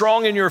 be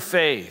strong in your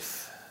faith.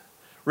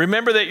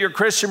 Remember that your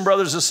Christian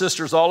brothers and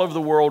sisters all over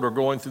the world are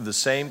going through the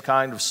same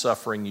kind of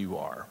suffering you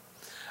are.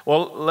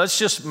 Well, let's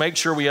just make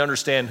sure we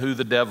understand who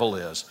the devil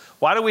is.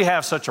 Why do we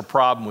have such a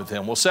problem with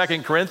him? Well,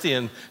 2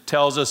 Corinthians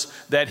tells us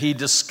that he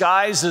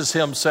disguises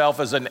himself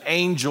as an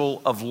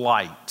angel of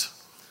light.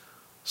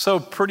 So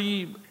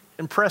pretty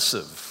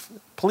impressive,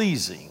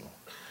 pleasing.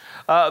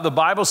 The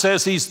Bible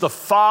says he's the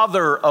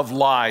father of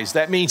lies.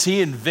 That means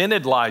he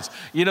invented lies.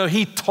 You know,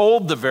 he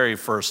told the very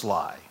first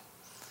lie.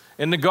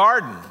 In the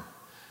garden,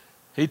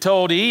 he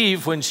told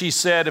Eve when she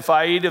said, if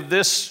I eat of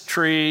this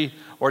tree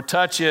or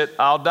touch it,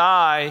 I'll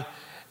die.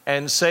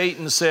 And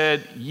Satan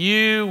said,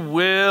 you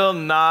will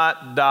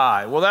not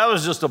die. Well, that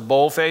was just a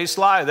bold-faced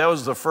lie. That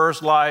was the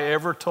first lie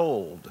ever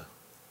told.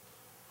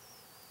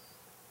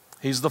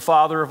 He's the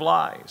father of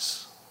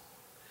lies.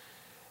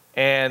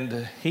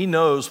 And he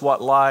knows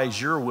what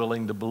lies you're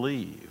willing to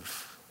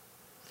believe.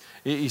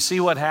 You see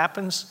what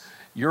happens?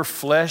 Your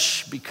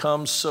flesh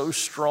becomes so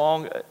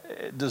strong,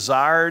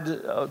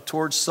 desired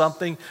towards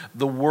something.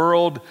 The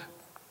world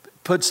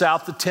puts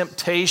out the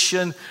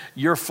temptation,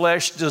 your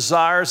flesh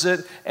desires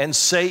it, and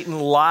Satan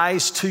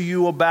lies to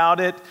you about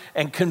it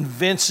and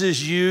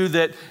convinces you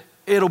that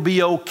it'll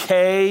be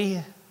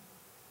okay.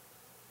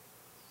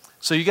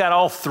 So you got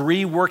all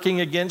three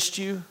working against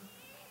you.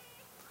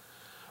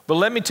 But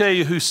let me tell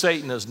you who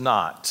Satan is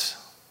not.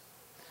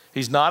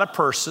 He's not a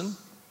person.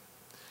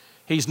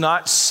 He's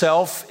not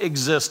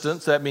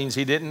self-existent. That means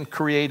he didn't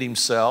create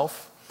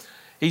himself.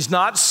 He's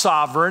not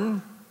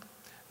sovereign.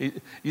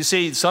 You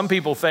see, some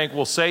people think,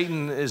 well,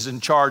 Satan is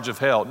in charge of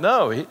hell.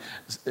 No,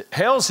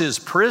 hell's his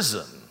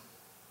prison.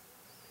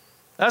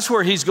 That's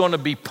where he's going to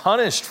be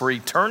punished for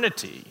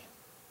eternity.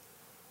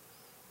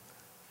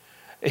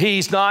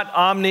 He's not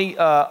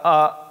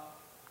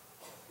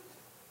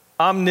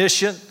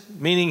omniscient,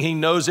 meaning he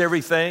knows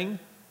everything.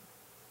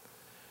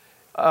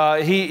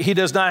 He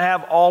does not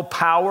have all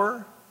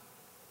power.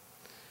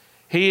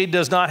 He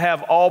does not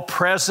have all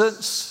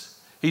presence.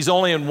 He's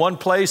only in one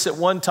place at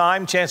one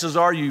time. Chances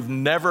are you've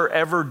never,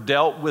 ever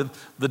dealt with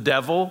the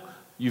devil.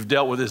 You've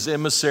dealt with his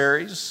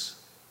emissaries.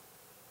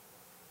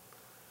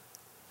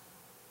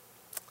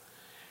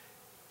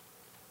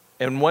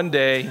 And one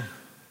day,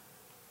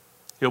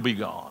 he'll be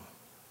gone.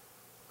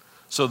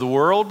 So the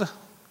world,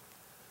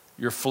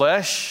 your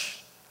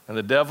flesh, and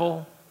the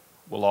devil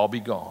will all be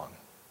gone.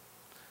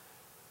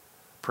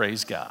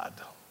 Praise God.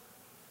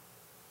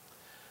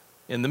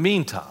 In the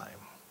meantime,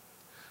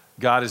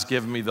 God has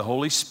given me the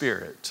Holy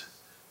Spirit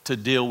to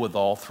deal with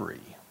all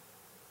three.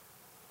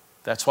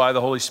 That's why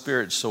the Holy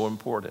Spirit is so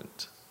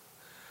important.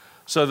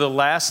 So the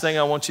last thing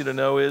I want you to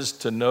know is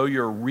to know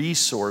your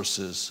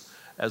resources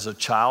as a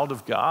child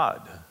of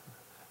God.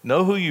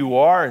 Know who you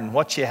are and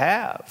what you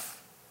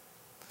have.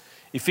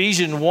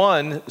 Ephesians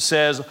 1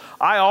 says,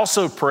 I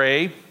also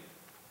pray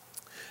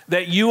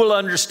that you will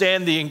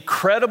understand the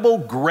incredible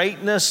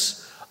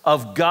greatness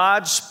of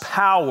God's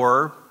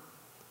power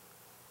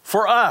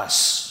for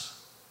us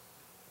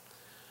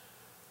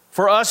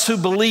who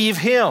believe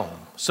him.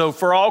 So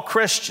for all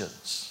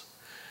Christians.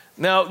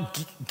 Now,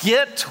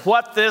 get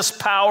what this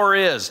power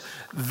is.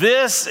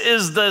 This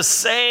is the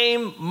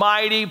same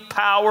mighty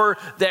power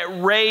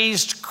that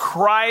raised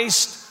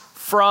Christ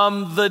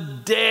from the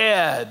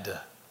dead.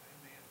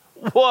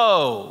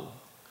 Whoa.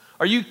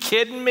 Are you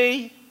kidding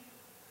me?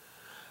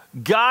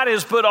 God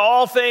has put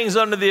all things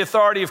under the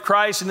authority of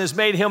Christ and has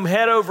made him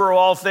head over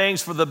all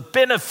things for the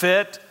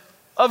benefit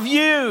of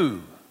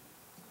you.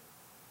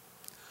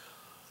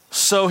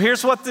 So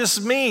here's what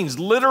this means,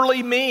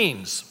 literally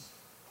means.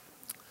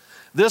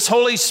 This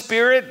Holy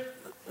Spirit,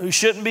 who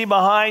shouldn't be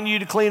behind you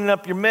to cleaning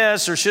up your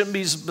mess or shouldn't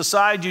be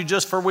beside you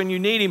just for when you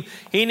need him,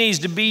 he needs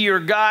to be your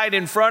guide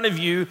in front of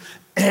you,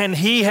 and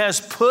he has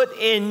put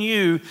in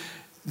you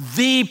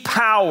the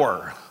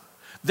power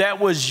that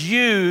was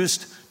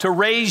used to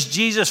raise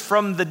Jesus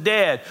from the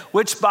dead,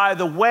 which, by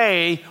the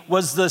way,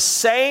 was the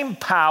same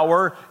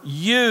power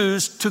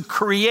used to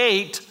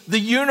create the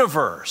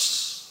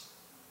universe.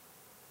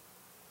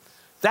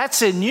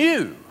 That's in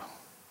you.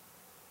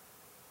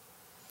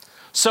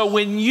 So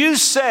when you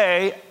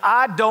say,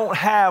 I don't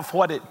have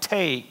what it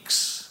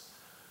takes,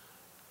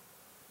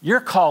 you're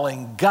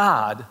calling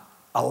God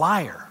a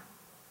liar.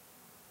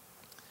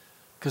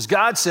 Because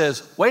God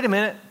says, wait a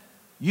minute,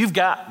 you've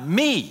got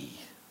me.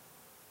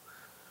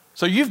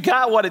 So you've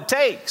got what it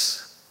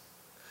takes.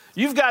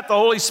 You've got the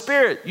Holy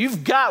Spirit.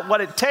 You've got what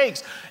it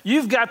takes.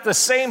 You've got the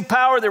same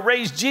power that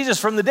raised Jesus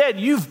from the dead.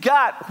 You've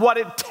got what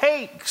it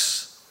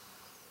takes.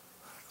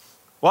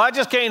 Well, I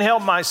just can't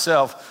help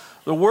myself.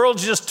 The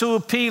world's just too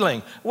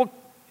appealing. Well,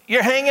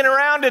 you're hanging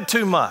around it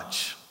too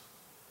much.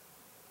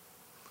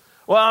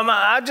 Well,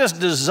 I just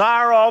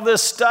desire all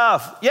this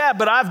stuff. Yeah,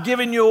 but I've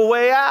given you a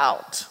way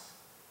out.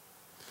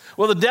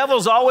 Well, the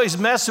devil's always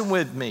messing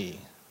with me.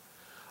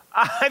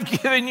 I've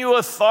given you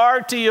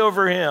authority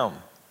over him.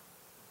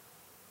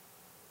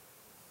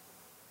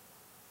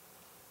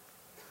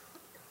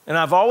 And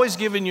I've always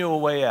given you a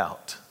way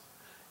out.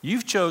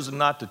 You've chosen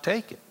not to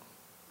take it.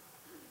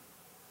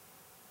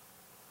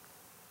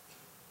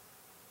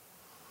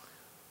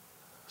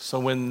 So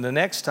when the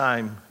next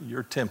time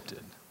you're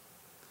tempted,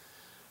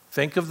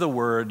 think of the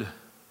word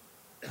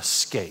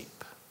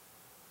escape.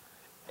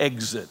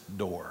 exit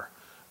door.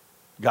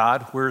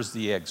 God, where's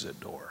the exit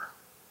door?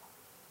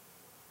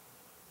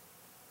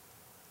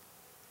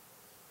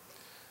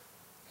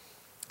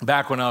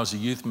 Back when I was a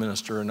youth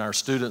minister and our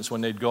students,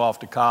 when they'd go off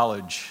to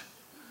college,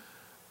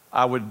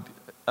 I would,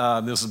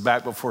 this is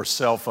back before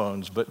cell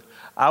phones, but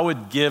I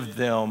would give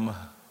them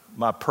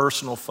my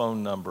personal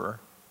phone number,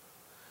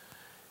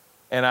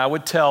 and I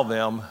would tell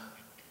them,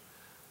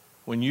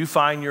 when you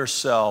find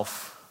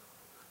yourself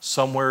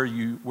somewhere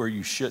where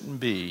you shouldn't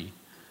be,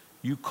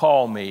 you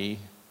call me,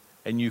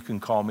 and you can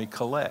call me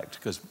collect.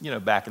 Because,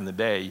 back in the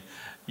day,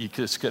 you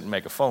just couldn't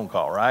make a phone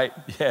call, right?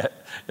 Yeah,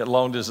 a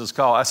long distance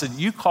call. I said,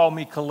 you call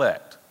me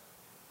collect.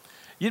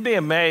 You'd be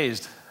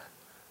amazed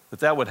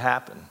that would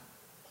happen.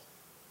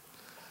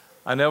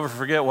 I never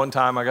forget one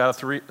time I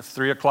got a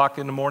 3 o'clock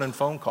in the morning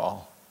phone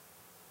call.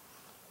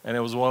 And it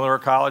was one of our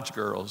college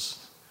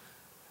girls.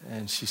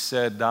 And she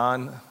said,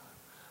 Don,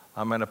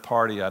 I'm at a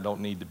party. I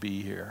don't need to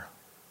be here.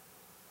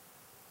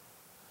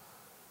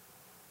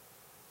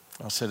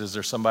 I said, is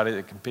there somebody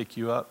that can pick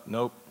you up?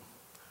 Nope.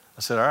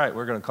 I said, all right,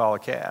 we're going to call a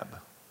cab.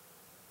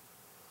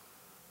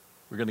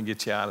 We're going to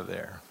get you out of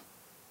there.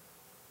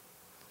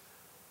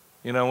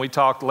 We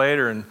talked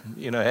later, and,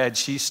 had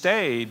she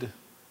stayed,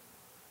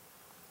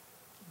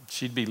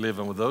 she'd be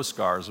living with those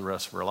scars the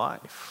rest of her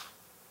life.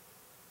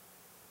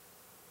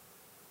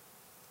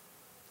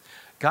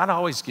 God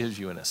always gives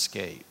you an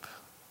escape.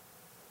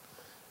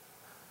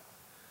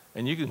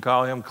 And you can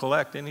call him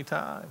collect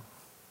anytime.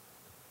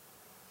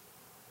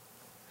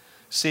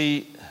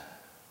 See,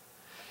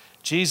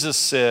 Jesus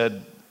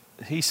said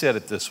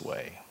it this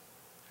way,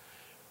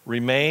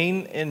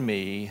 remain in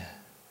me,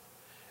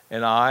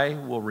 and I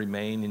will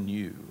remain in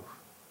you.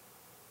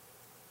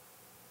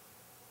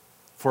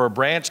 For a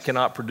branch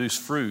cannot produce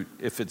fruit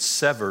if it's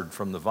severed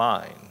from the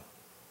vine.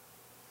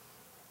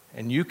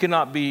 And you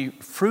cannot be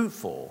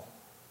fruitful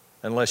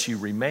unless you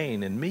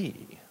remain in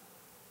me.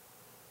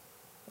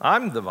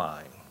 I'm the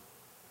vine.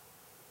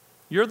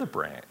 You're the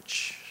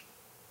branch.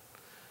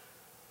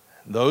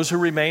 Those who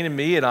remain in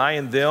me and I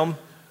in them,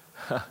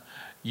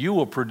 you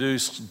will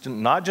produce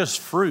not just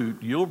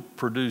fruit, you'll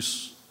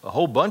produce a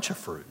whole bunch of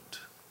fruit.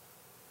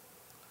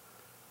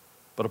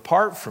 But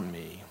apart from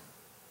me,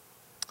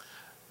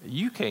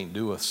 you can't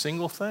do a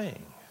single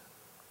thing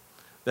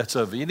that's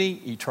of any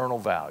eternal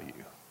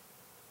value.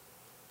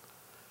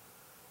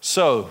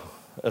 So,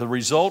 as a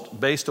result,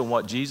 based on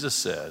what Jesus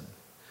said,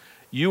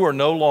 you are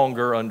no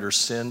longer under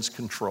sin's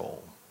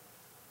control.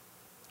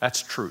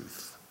 That's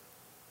truth.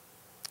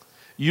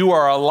 You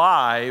are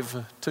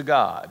alive to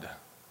God.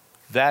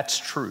 That's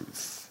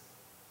truth.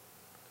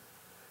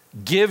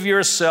 Give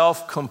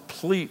yourself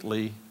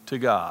completely to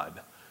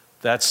God.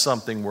 That's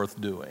something worth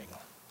doing.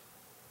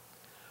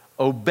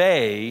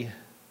 Obey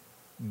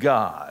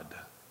God.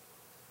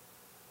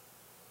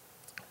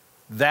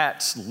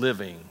 That's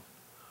living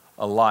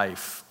a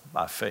life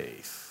by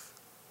faith.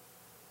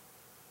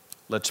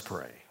 Let's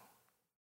pray.